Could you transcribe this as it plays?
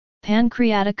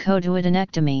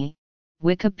Pancreaticoduodenectomy,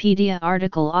 Wikipedia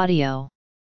article audio.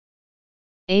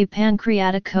 A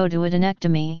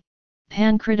pancreaticoduodenectomy,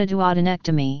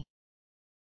 pancreaticoduodenectomy.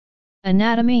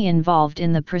 Anatomy involved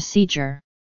in the procedure.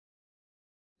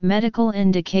 Medical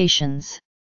indications: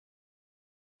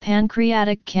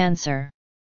 pancreatic cancer,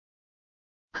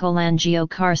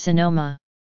 cholangiocarcinoma,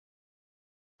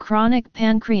 chronic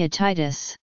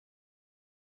pancreatitis,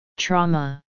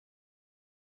 trauma.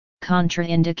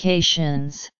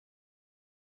 Contraindications: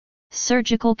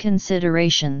 surgical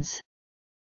considerations.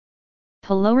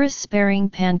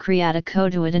 Pylorus-sparing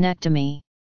pancreaticoduodenectomy.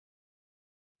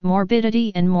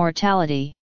 Morbidity and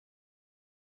mortality.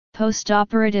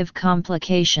 Postoperative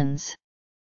complications.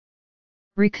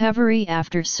 Recovery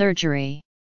after surgery.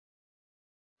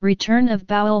 Return of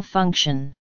bowel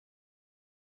function.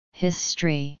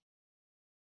 History.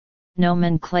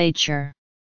 Nomenclature.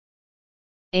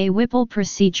 A Whipple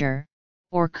procedure,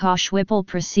 or Koch-Whipple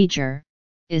procedure,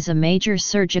 is a major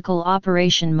surgical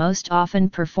operation most often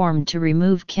performed to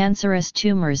remove cancerous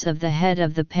tumors of the head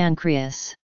of the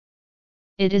pancreas.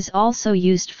 It is also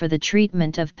used for the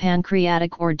treatment of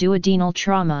pancreatic or duodenal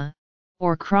trauma,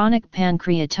 or chronic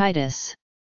pancreatitis.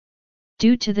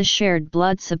 Due to the shared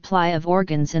blood supply of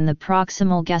organs in the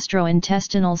proximal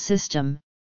gastrointestinal system,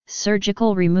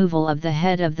 surgical removal of the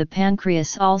head of the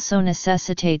pancreas also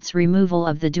necessitates removal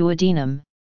of the duodenum,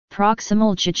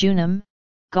 proximal jejunum,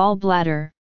 gallbladder,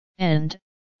 and,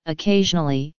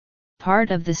 occasionally,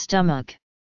 part of the stomach.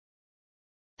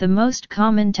 The most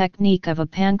common technique of a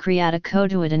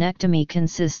pancreaticoduodenectomy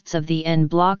consists of the en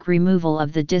bloc removal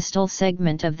of the distal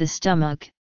segment of the stomach,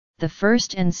 the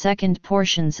first and second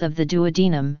portions of the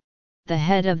duodenum, the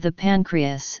head of the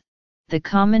pancreas, the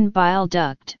common bile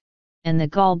duct, and the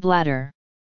gallbladder.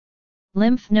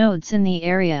 Lymph nodes in the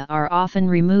area are often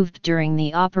removed during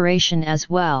the operation as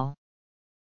well.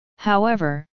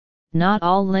 However, not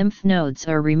all lymph nodes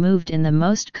are removed in the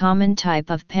most common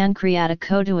type of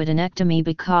pancreaticoduodenectomy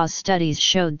because studies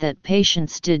showed that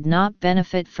patients did not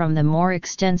benefit from the more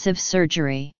extensive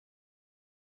surgery.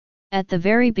 At the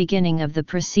very beginning of the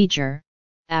procedure,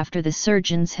 after the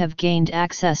surgeons have gained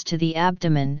access to the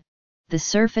abdomen, the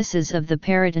surfaces of the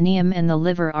peritoneum and the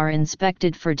liver are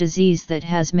inspected for disease that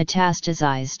has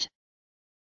metastasized.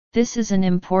 This is an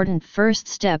important first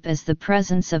step as the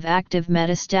presence of active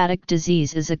metastatic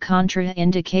disease is a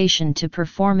contraindication to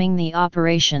performing the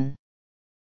operation.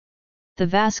 The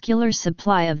vascular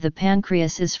supply of the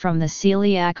pancreas is from the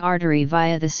celiac artery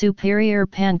via the superior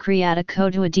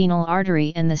pancreaticoduodenal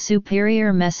artery and the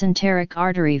superior mesenteric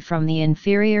artery from the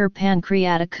inferior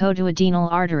pancreaticoduodenal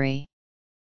artery.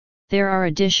 There are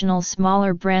additional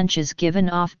smaller branches given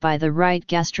off by the right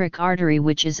gastric artery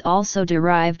which is also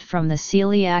derived from the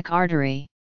celiac artery.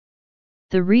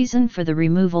 The reason for the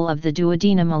removal of the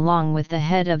duodenum along with the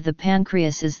head of the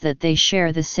pancreas is that they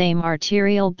share the same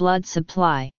arterial blood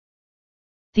supply.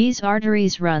 These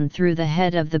arteries run through the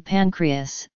head of the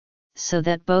pancreas, so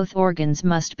that both organs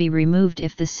must be removed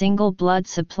if the single blood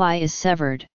supply is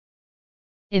severed.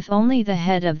 If only the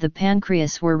head of the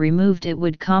pancreas were removed, it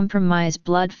would compromise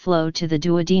blood flow to the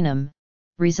duodenum,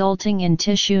 resulting in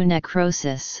tissue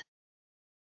necrosis.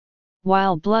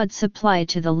 While blood supply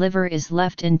to the liver is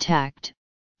left intact,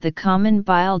 the common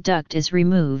bile duct is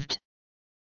removed.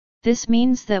 This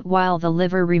means that while the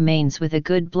liver remains with a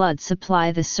good blood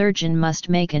supply, the surgeon must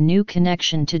make a new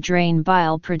connection to drain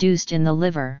bile produced in the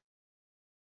liver.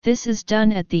 This is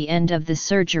done at the end of the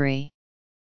surgery.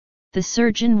 The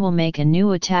surgeon will make a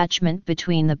new attachment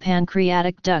between the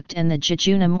pancreatic duct and the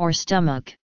jejunum or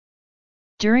stomach.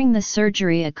 During the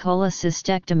surgery, a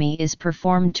cholecystectomy is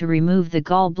performed to remove the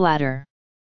gallbladder.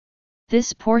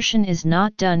 This portion is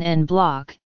not done en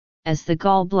bloc, as the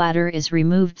gallbladder is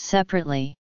removed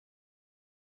separately.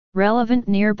 Relevant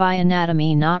nearby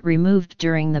anatomy not removed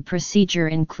during the procedure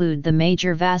include the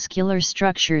major vascular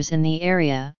structures in the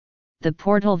area, the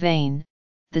portal vein,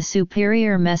 the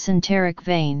superior mesenteric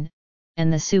vein,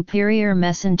 and the superior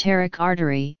mesenteric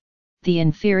artery, the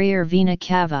inferior vena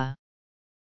cava.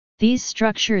 These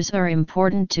structures are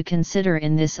important to consider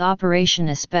in this operation,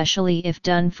 especially if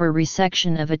done for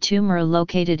resection of a tumor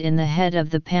located in the head of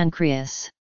the pancreas.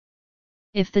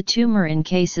 If the tumor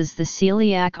encases the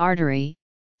celiac artery,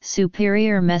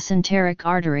 superior mesenteric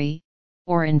artery,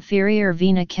 or inferior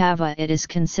vena cava, it is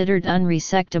considered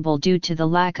unresectable due to the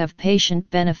lack of patient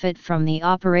benefit from the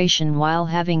operation while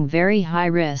having very high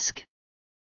risk.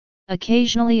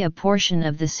 Occasionally a portion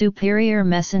of the superior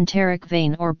mesenteric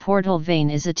vein or portal vein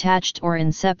is attached or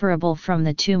inseparable from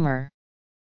the tumor.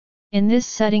 In this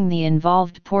setting, the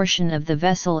involved portion of the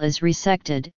vessel is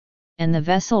resected, and the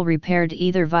vessel repaired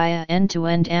either via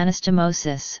end-to-end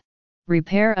anastomosis,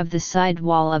 repair of the side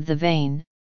wall of the vein,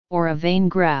 or a vein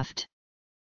graft.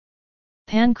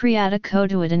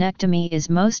 Pancreaticoduodenectomy is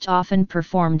most often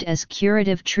performed as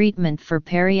curative treatment for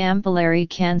periampullary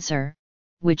cancer,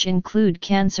 which include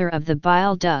cancer of the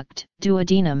bile duct,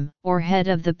 duodenum, or head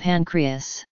of the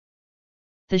pancreas.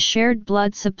 The shared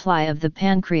blood supply of the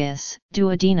pancreas,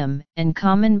 duodenum, and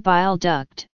common bile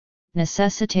duct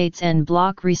necessitates en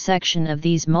bloc resection of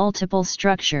these multiple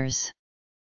structures.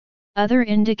 Other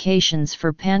indications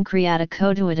for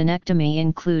pancreaticoduodenectomy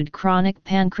include chronic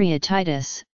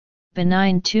pancreatitis,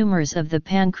 benign tumors of the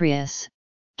pancreas,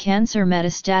 cancer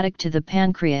metastatic to the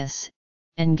pancreas,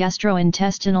 and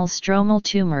gastrointestinal stromal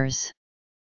tumors.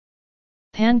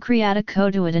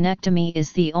 Pancreaticoduodenectomy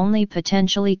is the only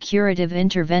potentially curative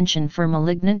intervention for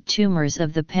malignant tumors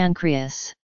of the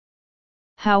pancreas.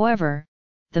 However,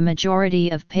 the majority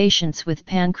of patients with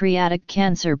pancreatic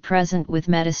cancer present with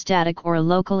metastatic or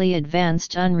locally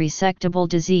advanced unresectable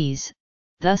disease,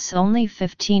 thus only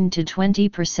 15 to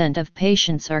 20% of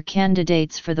patients are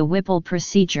candidates for the Whipple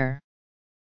procedure.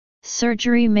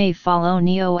 Surgery may follow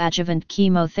neoadjuvant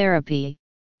chemotherapy,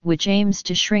 which aims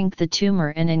to shrink the tumor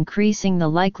and increasing the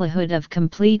likelihood of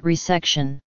complete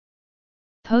resection.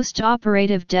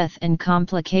 Post-operative death and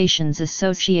complications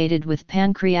associated with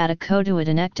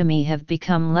pancreaticoduodenectomy have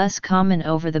become less common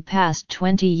over the past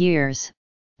 20 years,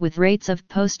 with rates of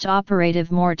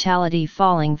post-operative mortality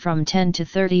falling from 10 to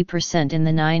 30% in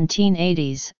the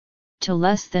 1980s, to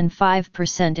less than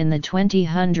 5% in the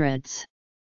 2000s.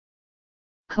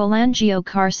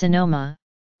 Cholangiocarcinoma,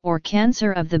 or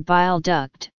cancer of the bile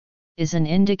duct, is an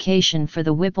indication for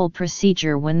the Whipple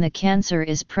procedure when the cancer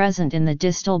is present in the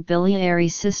distal biliary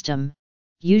system,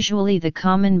 usually the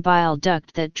common bile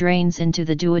duct that drains into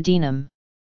the duodenum.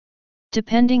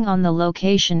 Depending on the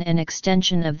location and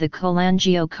extension of the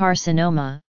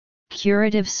cholangiocarcinoma,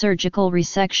 curative surgical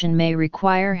resection may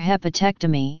require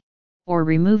hepatectomy, or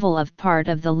removal of part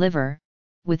of the liver,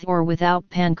 with or without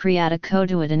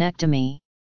pancreaticoduodenectomy.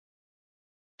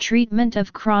 Treatment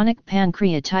of chronic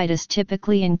pancreatitis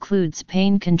typically includes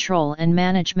pain control and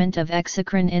management of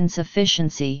exocrine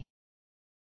insufficiency.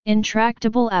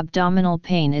 Intractable abdominal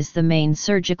pain is the main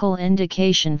surgical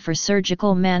indication for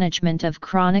surgical management of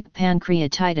chronic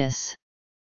pancreatitis.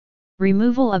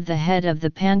 Removal of the head of the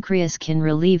pancreas can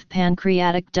relieve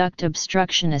pancreatic duct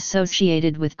obstruction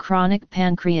associated with chronic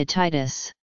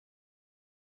pancreatitis.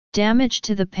 Damage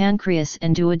to the pancreas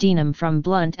and duodenum from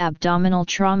blunt abdominal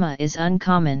trauma is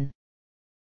uncommon.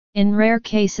 In rare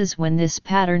cases when this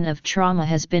pattern of trauma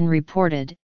has been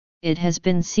reported, it has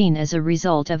been seen as a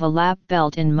result of a lap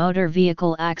belt in motor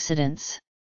vehicle accidents.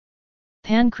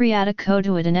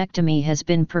 Pancreaticoduodenectomy has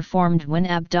been performed when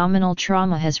abdominal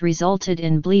trauma has resulted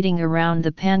in bleeding around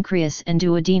the pancreas and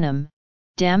duodenum,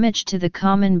 damage to the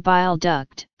common bile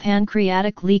duct,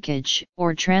 pancreatic leakage,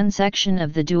 or transection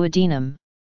of the duodenum.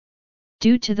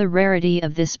 Due to the rarity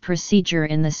of this procedure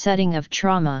in the setting of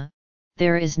trauma,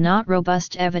 there is not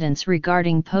robust evidence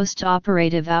regarding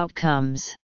post-operative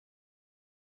outcomes.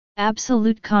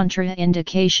 Absolute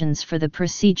contraindications for the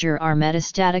procedure are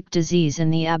metastatic disease in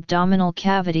the abdominal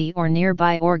cavity or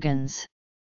nearby organs.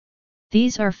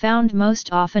 These are found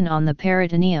most often on the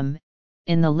peritoneum,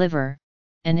 in the liver,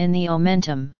 and in the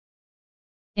omentum.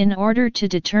 In order to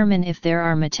determine if there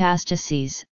are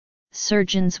metastases,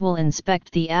 surgeons will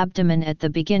inspect the abdomen at the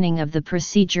beginning of the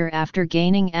procedure after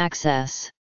gaining access.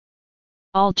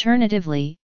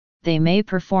 Alternatively, they may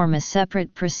perform a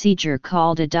separate procedure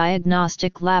called a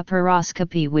diagnostic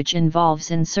laparoscopy, which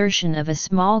involves insertion of a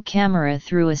small camera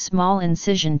through a small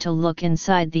incision to look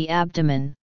inside the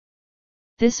abdomen.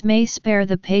 This may spare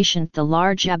the patient the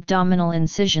large abdominal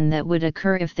incision that would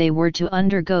occur if they were to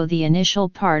undergo the initial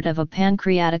part of a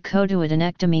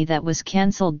pancreaticoduodenectomy that was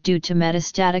cancelled due to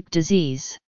metastatic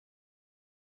disease.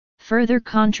 Further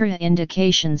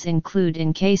contraindications include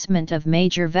encasement of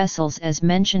major vessels as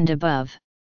mentioned above.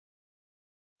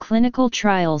 Clinical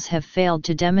trials have failed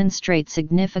to demonstrate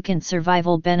significant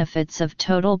survival benefits of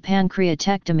total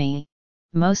pancreatectomy,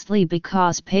 mostly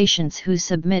because patients who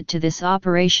submit to this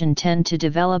operation tend to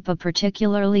develop a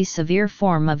particularly severe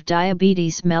form of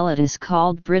diabetes mellitus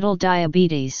called brittle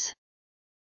diabetes.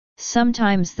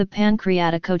 Sometimes the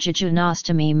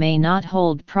pancreaticoduodenostomy may not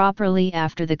hold properly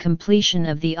after the completion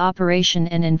of the operation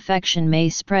and infection may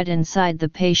spread inside the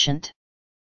patient.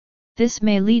 This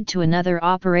may lead to another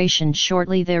operation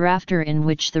shortly thereafter in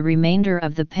which the remainder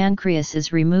of the pancreas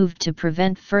is removed to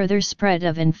prevent further spread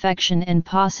of infection and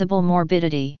possible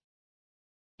morbidity.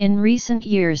 In recent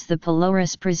years, the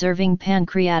pylorus-preserving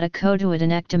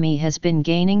pancreaticoduodenectomy has been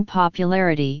gaining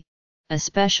popularity,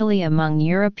 especially among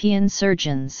European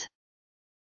surgeons.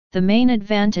 The main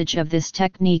advantage of this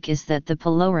technique is that the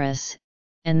pylorus,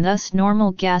 and thus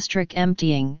normal gastric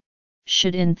emptying,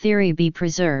 should in theory be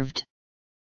preserved.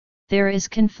 There is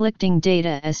conflicting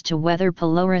data as to whether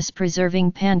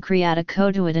pylorus-preserving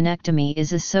pancreaticoduodenectomy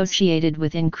is associated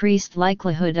with increased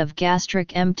likelihood of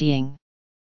gastric emptying.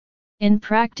 In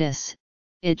practice,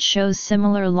 it shows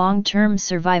similar long-term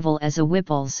survival as a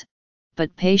Whipple's,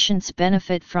 but patients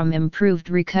benefit from improved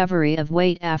recovery of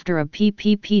weight after a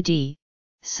PPPD,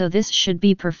 so this should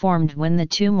be performed when the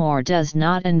tumor does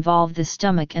not involve the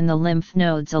stomach and the lymph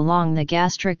nodes along the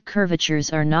gastric curvatures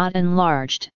are not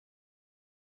enlarged.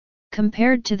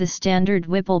 Compared to the standard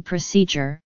Whipple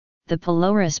procedure, the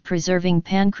pylorus-preserving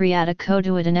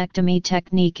pancreaticoduodenectomy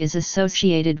technique is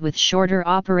associated with shorter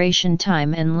operation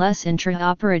time and less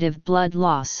intraoperative blood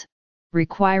loss,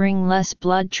 requiring less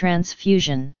blood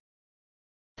transfusion.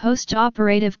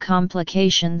 Post-operative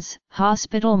complications,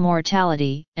 hospital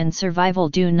mortality, and survival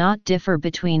do not differ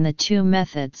between the two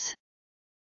methods.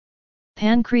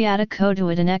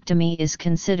 Pancreaticoduodenectomy is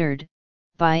considered,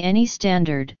 by any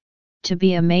standard, to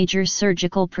be a major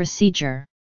surgical procedure.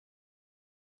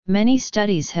 Many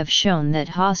studies have shown that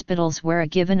hospitals where a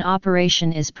given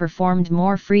operation is performed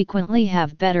more frequently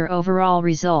have better overall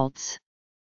results.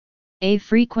 A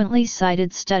frequently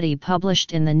cited study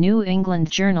published in the New England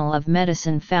Journal of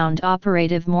Medicine found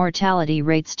operative mortality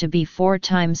rates to be 4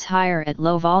 times higher at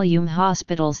low-volume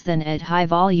hospitals than at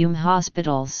high-volume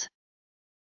hospitals.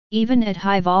 Even at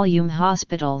high-volume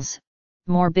hospitals,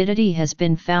 morbidity has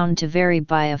been found to vary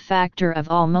by a factor of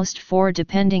almost 4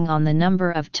 depending on the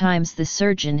number of times the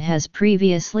surgeon has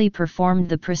previously performed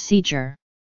the procedure.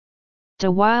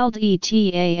 DeWild et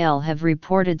al. Have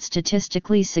reported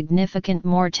statistically significant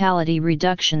mortality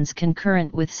reductions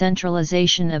concurrent with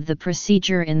centralization of the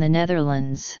procedure in the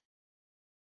Netherlands.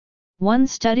 One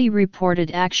study reported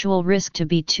actual risk to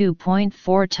be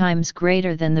 2.4 times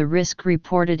greater than the risk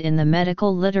reported in the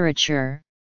medical literature,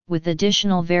 with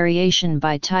additional variation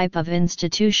by type of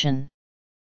institution.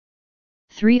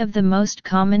 3 of the most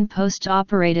common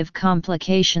post-operative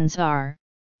complications are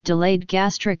delayed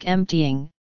gastric emptying,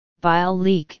 bile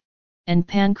leak, and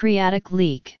pancreatic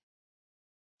leak.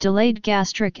 Delayed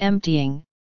gastric emptying,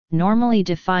 normally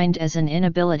defined as an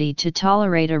inability to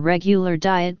tolerate a regular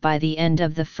diet by the end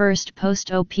of the first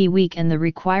post-op week and the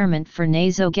requirement for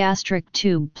nasogastric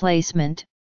tube placement,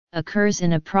 occurs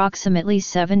in approximately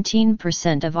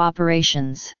 17% of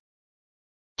operations.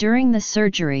 During the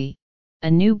surgery, a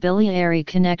new biliary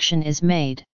connection is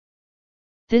made.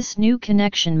 This new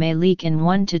connection may leak in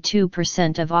 1 to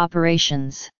 2% of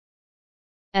operations.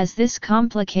 As this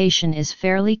complication is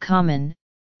fairly common,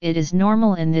 it is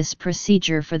normal in this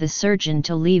procedure for the surgeon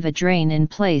to leave a drain in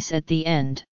place at the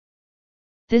end.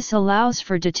 This allows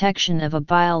for detection of a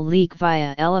bile leak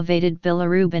via elevated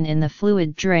bilirubin in the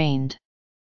fluid drained.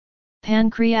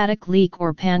 Pancreatic leak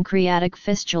or pancreatic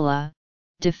fistula,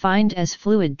 defined as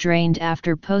fluid drained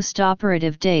after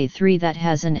postoperative day 3 that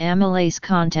has an amylase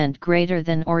content greater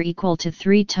than or equal to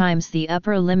 3 times the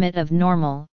upper limit of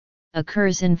normal,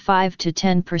 occurs in 5 to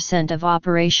 10% of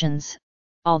operations,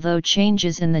 although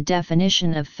changes in the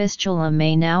definition of fistula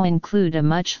may now include a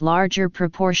much larger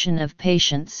proportion of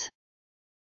patients.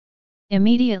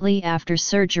 Immediately after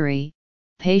surgery,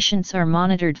 patients are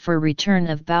monitored for return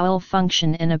of bowel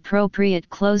function and appropriate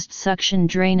closed suction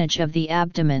drainage of the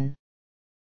abdomen.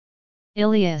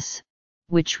 Ileus,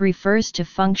 which refers to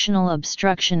functional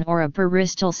obstruction or a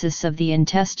peristalsis of the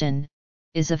intestine,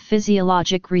 is a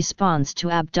physiologic response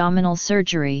to abdominal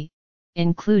surgery,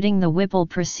 including the Whipple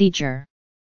procedure.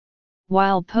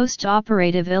 While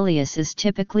post-operative ileus is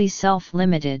typically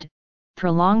self-limited,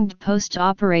 prolonged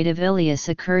post-operative ileus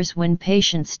occurs when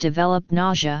patients develop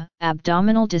nausea,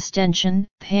 abdominal distension,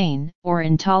 pain, or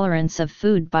intolerance of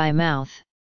food by mouth.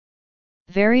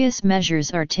 Various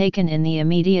measures are taken in the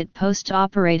immediate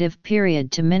post-operative period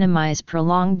to minimize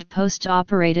prolonged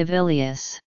post-operative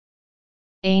ileus.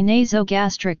 A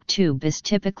nasogastric tube is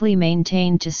typically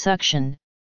maintained to suction,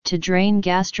 to drain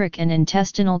gastric and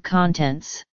intestinal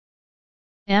contents.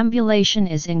 Ambulation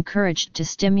is encouraged to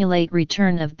stimulate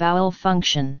return of bowel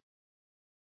function.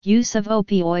 Use of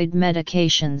opioid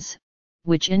medications,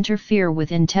 which interfere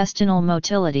with intestinal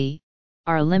motility,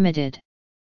 are limited.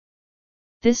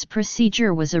 This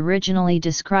procedure was originally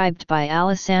described by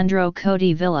Alessandro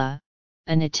Codivilla,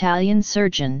 an Italian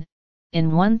surgeon, in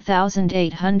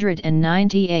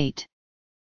 1898.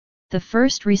 The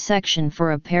first resection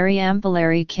for a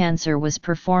periampullary cancer was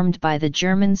performed by the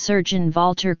German surgeon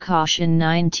Walter Koch in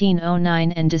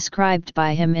 1909 and described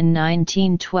by him in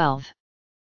 1912.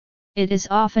 It is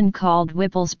often called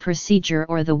Whipple's procedure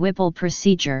or the Whipple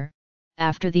procedure,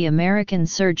 after the American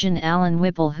surgeon Alan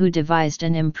Whipple, who devised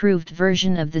an improved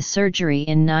version of the surgery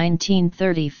in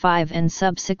 1935 and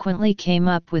subsequently came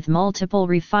up with multiple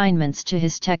refinements to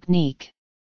his technique.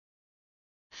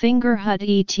 Fingerhut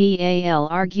et al.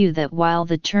 Argue that while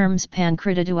the terms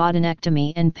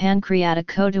pancreaticoduodenectomy and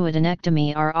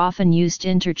pancreaticoduodenectomy are often used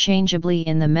interchangeably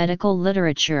in the medical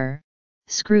literature,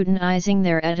 scrutinizing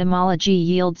their etymology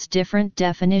yields different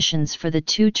definitions for the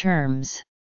two terms.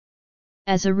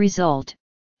 As a result,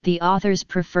 the authors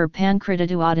prefer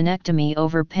pancreaticoduodenectomy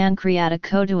over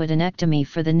pancreaticoduodenectomy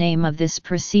for the name of this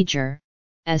procedure,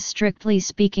 as strictly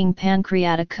speaking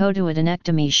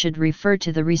pancreaticoduodenectomy should refer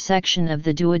to the resection of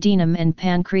the duodenum and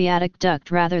pancreatic duct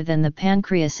rather than the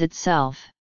pancreas itself.